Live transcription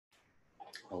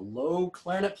Hello,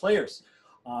 clarinet players.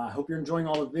 I hope you're enjoying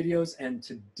all the videos, and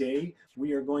today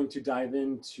we are going to dive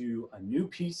into a new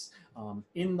piece,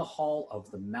 In the Hall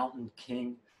of the Mountain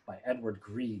King by Edward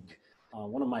Grieg.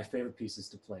 One of my favorite pieces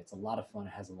to play. It's a lot of fun,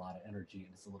 it has a lot of energy, and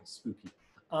it's a little spooky.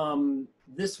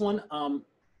 This one,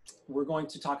 we're going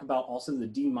to talk about also the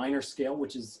D minor scale,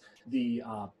 which is the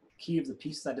key of the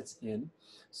piece that it's in.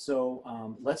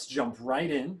 So let's jump right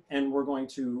in, and we're going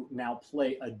to now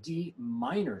play a D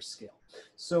minor scale.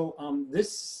 So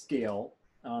this scale,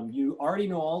 you already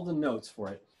know all the notes for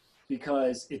it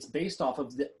because it's based off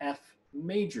of the F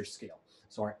major scale.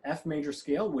 So our F major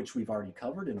scale, which we've already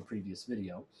covered in a previous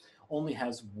video, only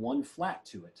has one flat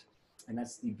to it, and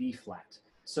that's the B flat.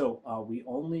 So we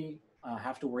only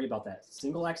have to worry about that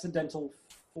single accidental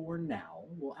for now.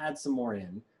 We'll add some more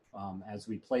in as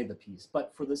we play the piece.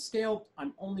 But for the scale,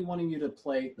 I'm only wanting you to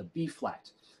play the B flat.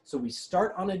 So we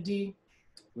start on a D,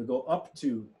 we go up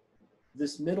to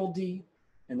this middle D,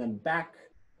 and then back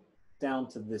down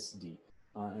to this D.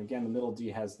 Again, the middle D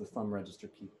has the thumb register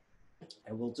key.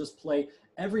 And we'll just play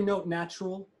every note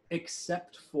natural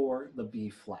except for the B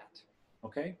flat,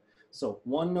 okay? So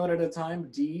one note at a time,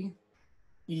 D,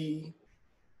 E,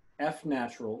 F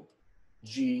natural,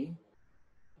 G,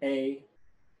 A,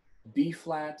 B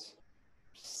flat,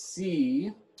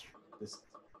 C, this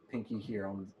pinky here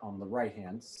on the right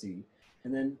hand, C,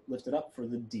 and then lift it up for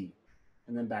the D,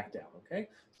 and then back down, okay?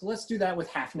 So let's do that with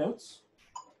half notes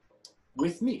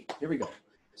with me. Here we go.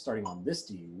 Starting on this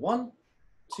D. 1,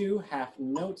 2, half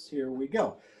notes, here we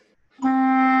go.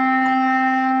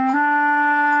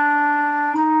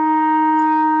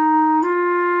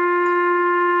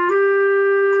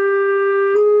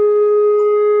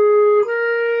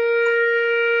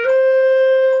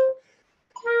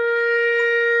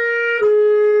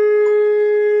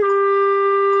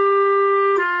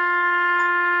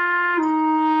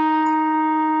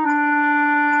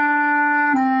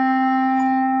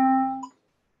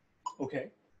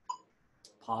 Okay,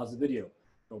 pause the video,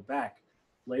 go back,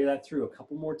 play that through a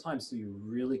couple more times so you're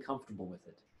really comfortable with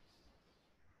it.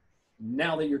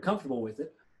 Now that you're comfortable with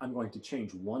it, I'm going to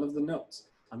change one of the notes.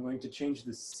 I'm going to change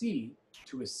the C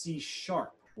to a C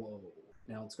sharp. Whoa.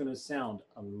 Now it's going to sound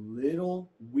a little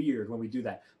weird when we do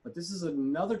that, but this is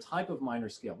another type of minor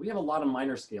scale. We have a lot of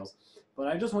minor scales, but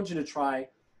I just want you to try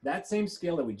that same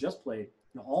scale that we just played.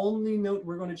 The only note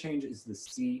we're going to change is the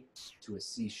C to a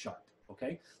C sharp.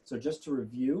 Okay, so just to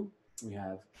review, we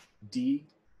have D,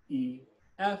 E,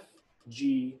 F,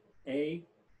 G, A,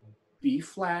 B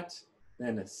flat,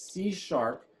 then a C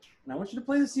sharp. And I want you to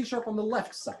play the C sharp on the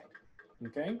left side.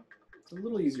 Okay, it's a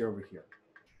little easier over here.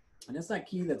 And it's that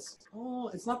key that's, oh,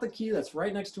 it's not the key that's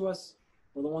right next to us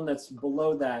or the one that's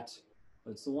below that,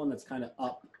 but it's the one that's kind of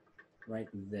up right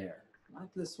there. Not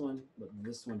this one, but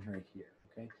this one right here.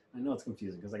 Okay, I know it's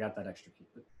confusing because I got that extra key,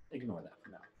 but ignore that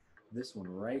for now. This one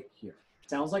right here.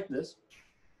 Sounds like this.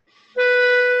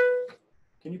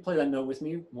 Can you play that note with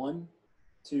me? 1,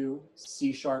 2,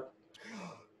 C sharp.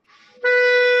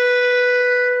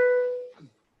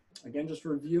 Again, just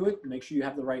review it. Make sure you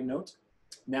have the right note.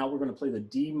 Now we're going to play the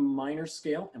D minor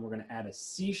scale, and we're going to add a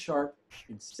C sharp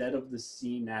instead of the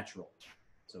C natural.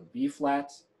 So B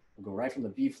flat, we'll go right from the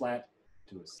B flat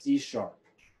to a C sharp,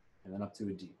 and then up to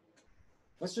a D.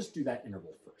 Let's just do that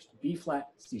interval first. B flat,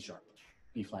 C sharp.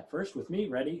 B flat first with me,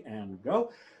 ready, and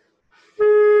go.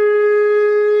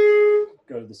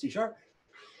 Go to the C sharp.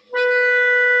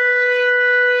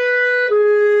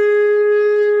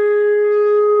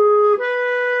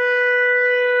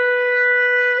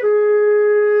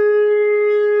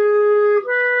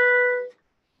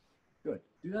 Good,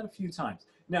 do that a few times.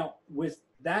 Now with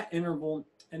that interval,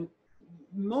 and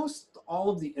most all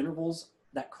of the intervals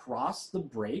that cross the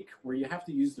break, where you have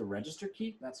to use the register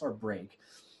key, that's our break.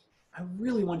 I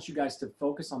really want you guys to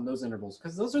focus on those intervals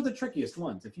because those are the trickiest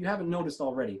ones. If you haven't noticed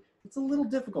already, it's a little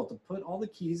difficult to put all the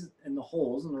keys in the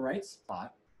holes in the right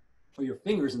spot, or your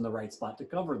fingers in the right spot to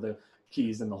cover the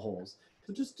keys in the holes.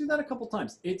 So just do that a couple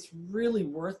times. It's really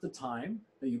worth the time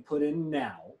that you put in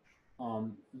now.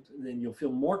 Then you'll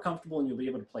feel more comfortable and you'll be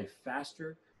able to play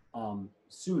faster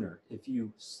sooner if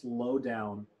you slow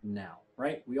down now,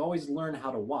 right? We always learn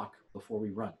how to walk before we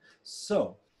run.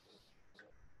 So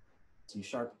C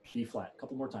sharp, B flat. A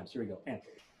couple more times. Here we go. And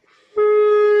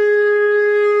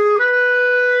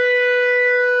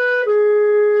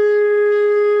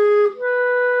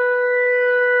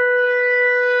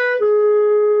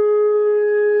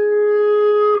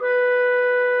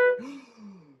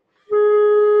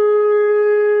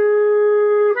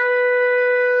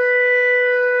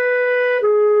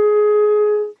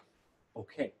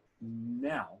okay,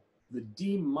 now the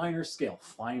D minor scale,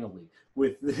 finally,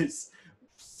 with this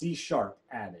C sharp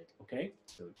added, okay?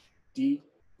 So D,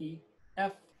 E,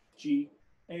 F, G,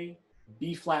 A,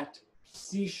 B flat,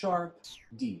 C sharp,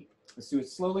 D. Let's do it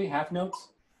slowly, half notes,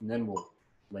 and then we'll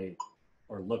play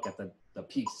or look at the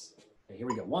piece. Okay, here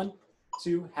we go. 1,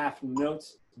 2, half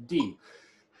notes, D.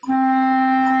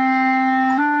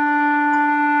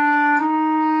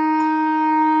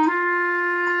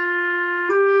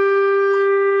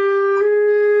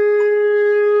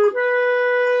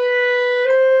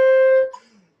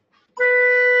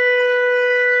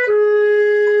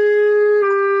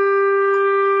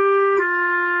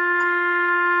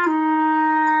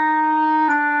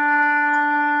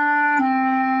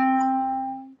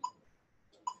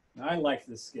 I like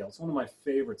this scale. It's one of my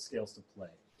favorite scales to play,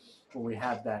 when we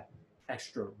have that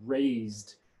extra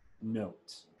raised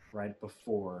note right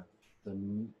before the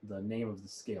name of the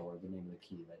scale or the name of the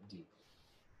key, that D.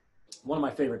 One of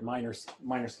my favorite minor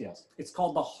scales. It's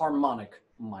called the harmonic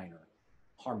minor.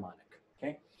 Harmonic,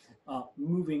 okay?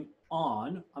 Moving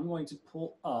on, I'm going to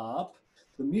pull up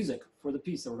the music for the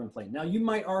piece that we're going to play. Now, you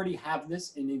might already have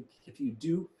this, and if you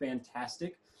do,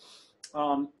 fantastic.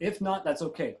 If not, that's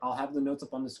okay. I'll have the notes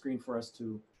up on the screen for us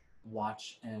to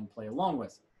watch and play along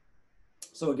with.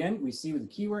 So again, we see the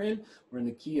key we're in. We're in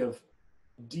the key of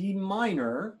D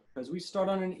minor, because we start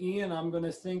on an E, and I'm going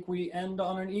to think we end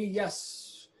on an E.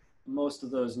 Yes, most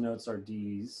of those notes are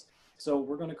Ds. So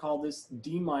we're going to call this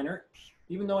D minor.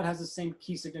 Even though it has the same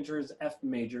key signature as F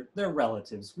major, they're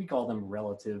relatives. We call them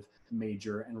relative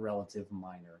major and relative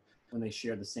minor when they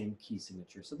share the same key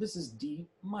signature. So this is D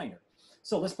minor.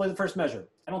 So let's play the first measure.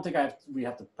 I don't think we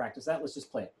have to practice that. Let's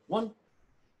just play it. 1,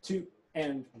 2,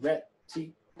 and ready,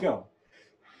 go.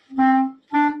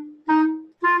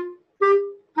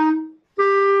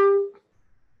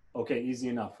 Okay, easy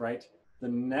enough, right? The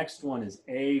next one is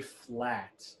A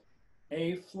flat.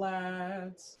 A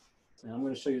flat. And I'm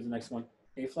going to show you the next one.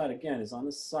 A flat again is on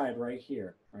the side right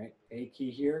here, right? A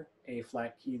key here, A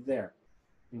flat key there.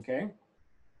 Okay?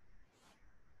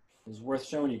 It's worth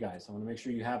showing you guys. I want to make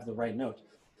sure you have the right note.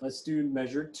 Let's do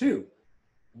measure 2.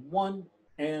 1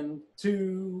 and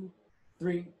 2,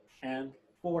 3 and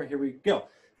 4. Here we go.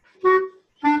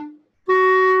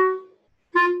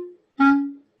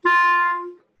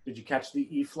 Did you catch the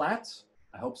E flat?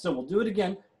 I hope so. We'll do it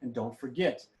again. And don't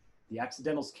forget, the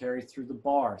accidentals carry through the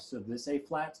bar. So this A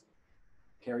flat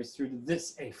carries through to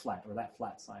this A flat, or that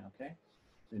flat sign, okay?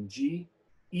 Then G,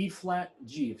 E flat,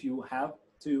 G. If you have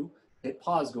to, hit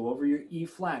pause, go over your E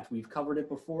flat. We've covered it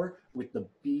before with the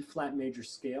B flat major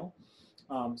scale.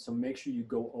 So make sure you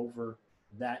go over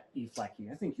that E flat key.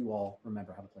 I think you all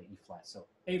remember how to play E flat. So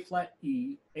A flat,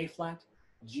 E, A flat,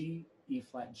 G, E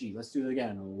flat, G. Let's do it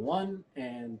again. 1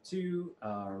 and 2,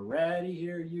 ready,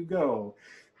 here you go.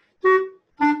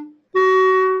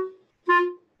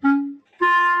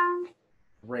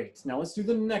 Great. Now let's do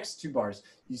the next 2 bars.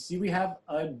 You see we have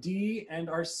a D and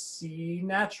our C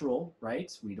natural,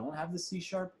 right? We don't have the C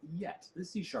sharp yet. The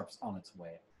C sharp's on its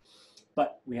way.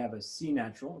 But we have a C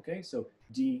natural, okay? So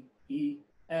D, E,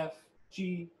 F,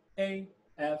 G, A,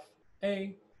 F,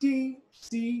 A, D,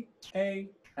 C, A,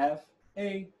 F,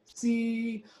 A,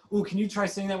 C. Ooh, can you try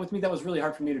saying that with me? That was really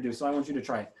hard for me to do, so I want you to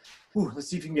try it. Ooh, let's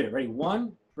see if you can get it. Ready?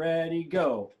 1, ready,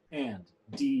 go. And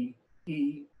D,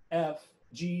 E, F,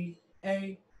 G,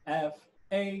 A, F,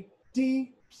 A,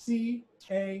 D, C,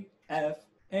 A, F,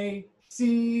 A,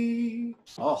 C.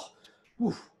 Oh,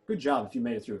 whew, good job if you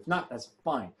made it through. If not, that's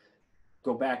fine.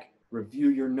 Go back, review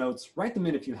your notes, write them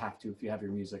in if you have to, if you have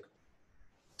your music,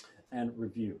 and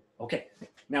review. Okay,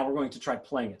 now we're going to try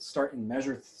playing it. Start in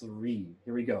measure 3.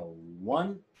 Here we go.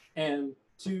 1 and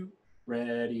 2,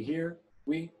 ready, here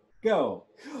we go.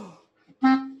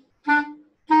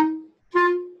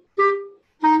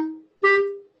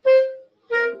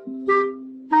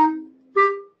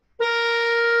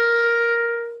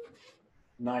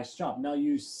 Nice job. Now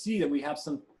you see that we have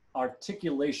some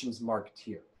articulations marked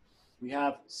here. We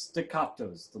have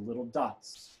staccatos, the little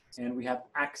dots, and we have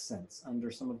accents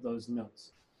under some of those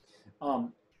notes.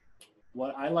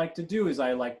 What I like to do is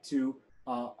I like to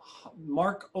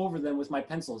mark over them with my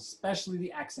pencil, especially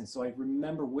the accents, so I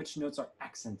remember which notes are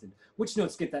accented, which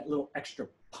notes get that little extra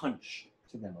punch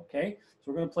to them, okay?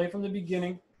 So we're going to play from the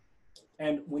beginning,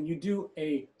 and when you do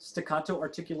a staccato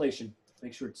articulation,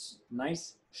 make sure it's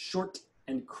nice, short,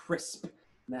 and crisp.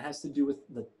 And that has to do with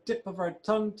the tip of our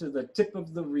tongue to the tip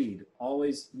of the reed.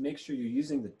 Always make sure you're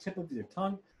using the tip of your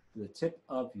tongue to the tip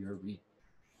of your reed.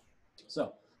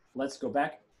 So let's go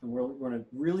back, and we're going to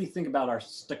really think about our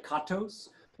staccatos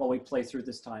while we play through it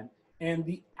this time, and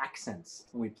the accents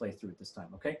when we play through it this time,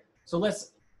 okay? So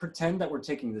let's pretend that we're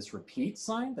taking this repeat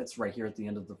sign that's right here at the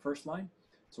end of the first line.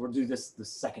 So we'll do this the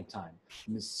second time,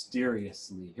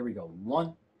 mysteriously. Here we go.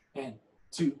 1 and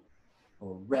 2.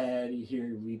 Ready,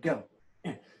 here we go.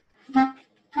 And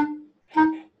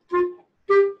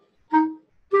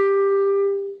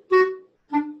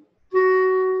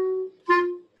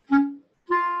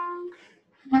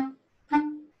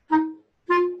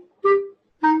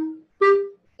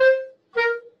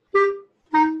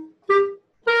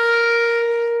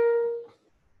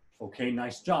okay,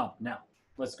 nice job. Now,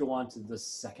 let's go on to the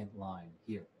second line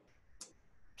here.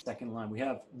 Second line, we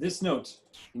have this note.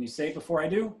 Can you say it before I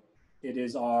do? It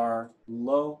is our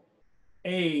low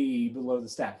A below the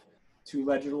staff. 2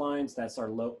 ledger lines, that's our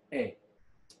low A.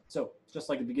 So just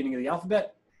like the beginning of the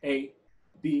alphabet, A,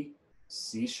 B,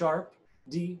 C sharp,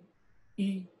 D,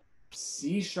 E,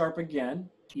 C sharp again,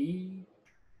 E,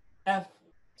 F,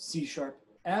 C sharp,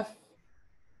 F,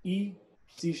 E,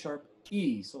 C sharp,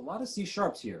 E. So a lot of C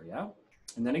sharps here, yeah?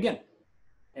 And then again,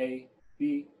 A,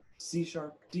 B, C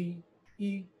sharp, D,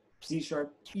 E, C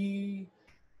sharp, E,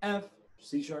 F,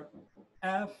 C sharp,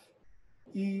 F,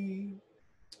 E.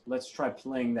 Let's try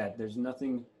playing that. There's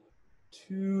nothing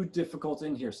too difficult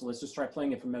in here. So let's just try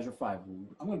playing it from measure 5.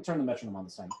 I'm going to turn the metronome on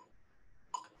this time.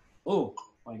 Oh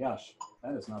my gosh,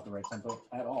 that is not the right tempo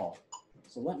at all.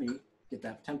 So let me get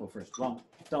that tempo first. Bum,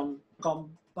 dum,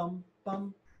 bum, bum,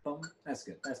 bum, bum. That's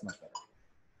good. That's much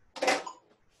better.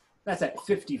 That's at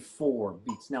 54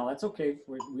 beats. Now that's okay.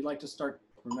 We like to start,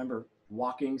 remember,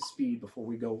 walking speed before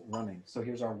we go running. So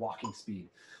here's our walking speed.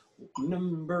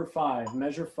 Number 5,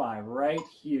 measure 5, right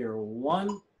here.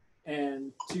 1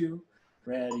 and 2.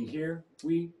 Ready, here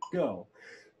we go.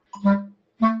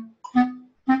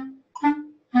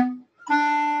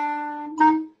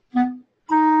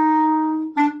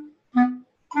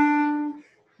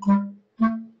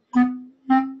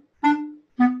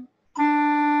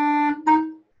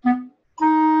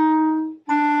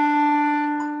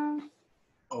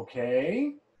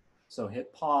 Okay, so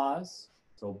hit pause,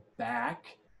 go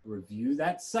back, review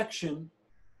that section,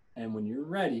 and when you're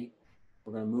ready,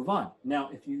 we're going to move on.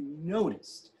 Now, if you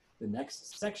noticed, the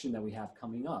next section that we have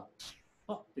coming up,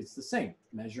 oh, it's the same.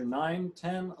 Measure 9,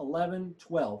 10, 11,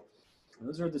 12.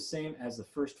 Those are the same as the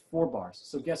first 4 bars.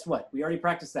 So guess what? We already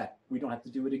practiced that. We don't have to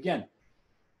do it again.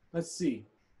 Let's see.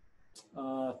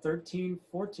 13,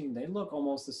 14, they look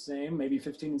almost the same. Maybe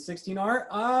 15 and 16 are?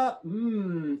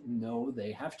 No,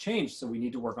 they have changed. So we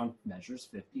need to work on measures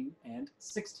 15 and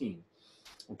 16.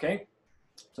 Okay,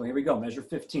 so here we go, measure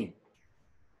 15.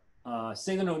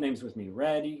 Say the note names with me.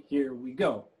 Ready, here we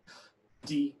go.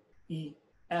 D, E,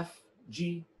 F,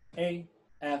 G, A,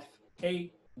 F,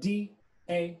 A, D,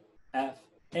 A, F,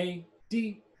 A,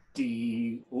 D,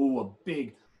 D. Oh, a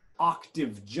big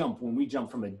octave jump when we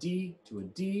jump from a D to a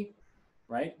D,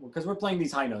 right? Because we're playing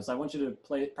these high notes. I want you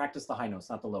to practice the high notes,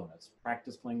 not the low notes.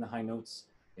 Practice playing the high notes.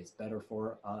 It's better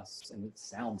for us, and it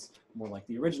sounds more like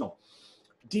the original.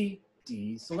 D,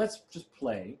 D. So let's just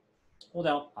play. Hold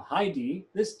out a high D,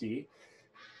 this D.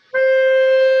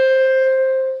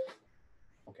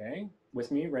 Okay,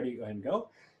 with me, ready, go ahead and go.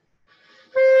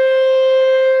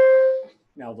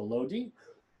 Now the low D.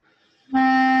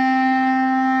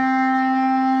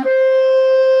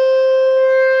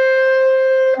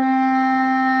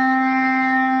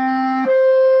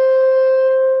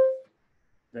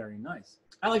 Very nice.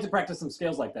 I like to practice some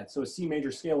scales like that. So a C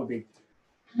major scale would be.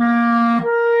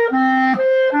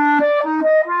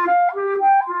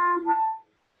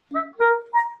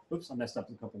 Oops, I messed up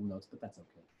a couple of notes, but that's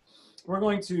okay. We're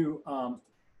going to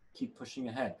keep pushing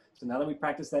ahead. So now that we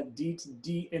practice that D to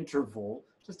D interval,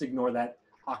 just ignore that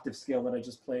octave scale that I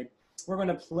just played. We're going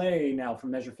to play now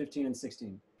from measure 15 and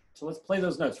 16. So let's play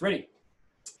those notes. Ready,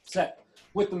 set,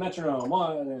 with the metronome.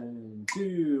 1 and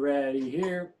 2, ready,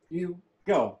 here you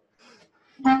go.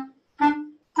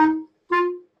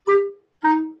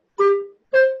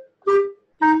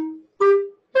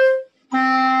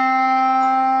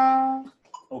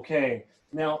 Okay,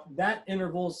 now that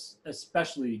intervals,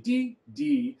 especially D,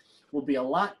 D, will be a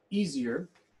lot easier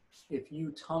if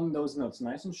you tongue those notes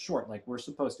nice and short like we're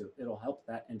supposed to. It'll help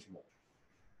that interval.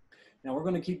 Now we're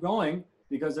going to keep going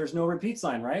because there's no repeat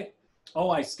sign, right? Oh,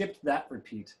 I skipped that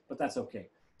repeat, but that's okay.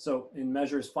 So in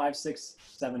measures 5, 6,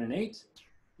 7, and 8,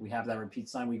 we have that repeat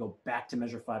sign. We go back to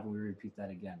measure 5 and we repeat that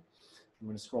again. I'm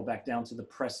going to scroll back down to the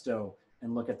presto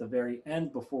and look at the very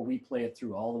end before we play it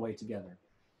through all the way together.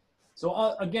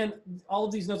 So again, all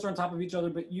of these notes are on top of each other,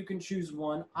 but you can choose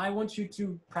one. I want you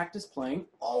to practice playing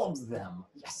all of them.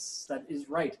 Yes, that is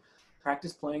right.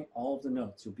 Practice playing all of the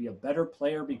notes. You'll be a better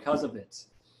player because of it.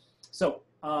 So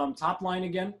top line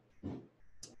again,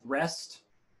 rest,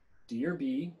 D or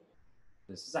B.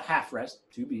 This is a half rest,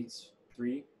 2 beats,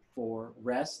 3, 4,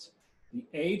 rest, The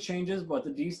A changes, but the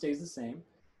D stays the same.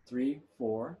 3,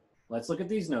 4. Let's look at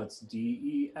these notes. D,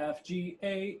 E, F, G,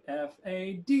 A, F,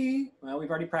 A, D. Well, we've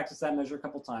already practiced that measure a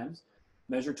couple times.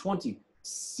 Measure 20.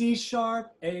 C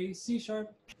sharp, A, C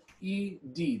sharp, E,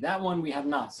 D. That one we have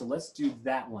not, so let's do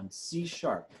that one, C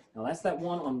sharp. Now that's that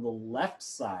one on the left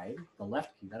side, the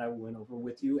left key that I went over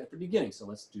with you at the beginning. So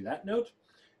let's do that note.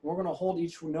 We're gonna hold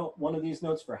each note, one of these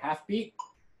notes for half beat,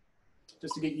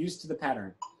 just to get used to the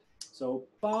pattern. So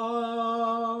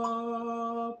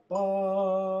ba,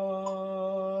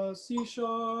 ba, C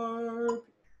sharp,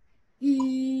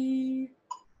 E,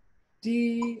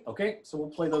 D. Okay, so we'll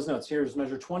play those notes. Here's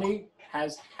measure 20,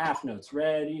 has half notes.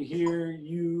 Ready, here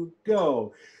you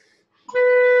go.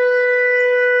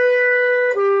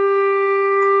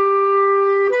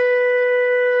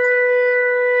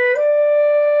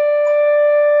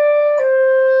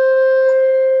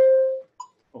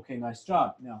 Okay, nice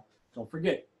job. Now, don't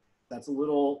forget, that's a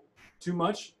little too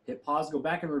much. Hit pause, go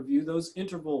back and review those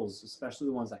intervals, especially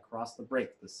the ones that cross the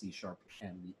break, the C sharp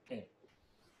and the A.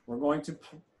 We're going to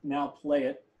now play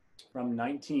it from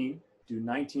 19, do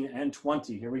 19 and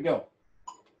 20. Here we go.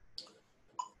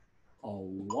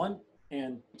 1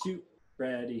 and 2,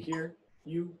 ready, here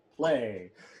you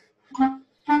play.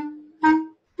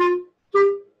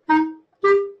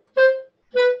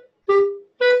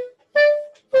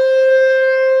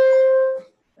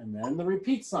 And then the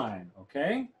repeat sign,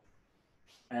 okay?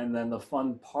 And then the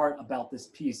fun part about this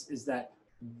piece is that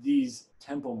these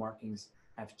tempo markings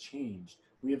have changed.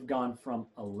 We have gone from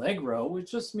allegro,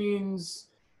 which just means,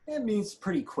 it means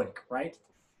pretty quick, right?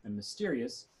 And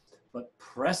mysterious, but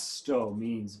presto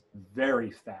means very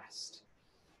fast.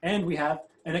 And we have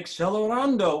an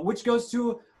accelerando, which goes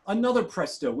to another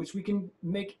presto, which we can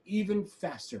make even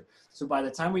faster. So by the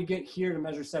time we get here to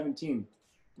measure 17,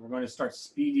 we're going to start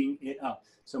speeding it up.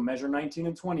 So measure 19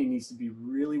 and 20 needs to be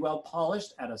really well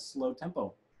polished at a slow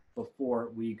tempo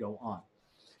before we go on.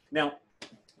 Now,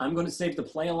 I'm going to save the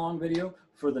play along video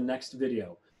for the next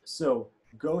video. So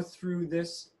go through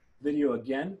this video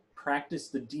again, practice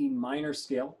the D minor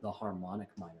scale, the harmonic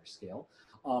minor scale,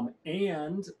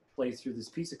 and play through this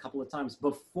piece a couple of times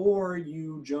before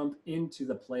you jump into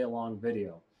the play along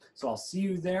video. So I'll see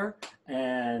you there,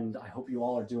 and I hope you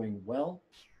all are doing well,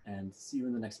 and see you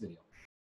in the next video.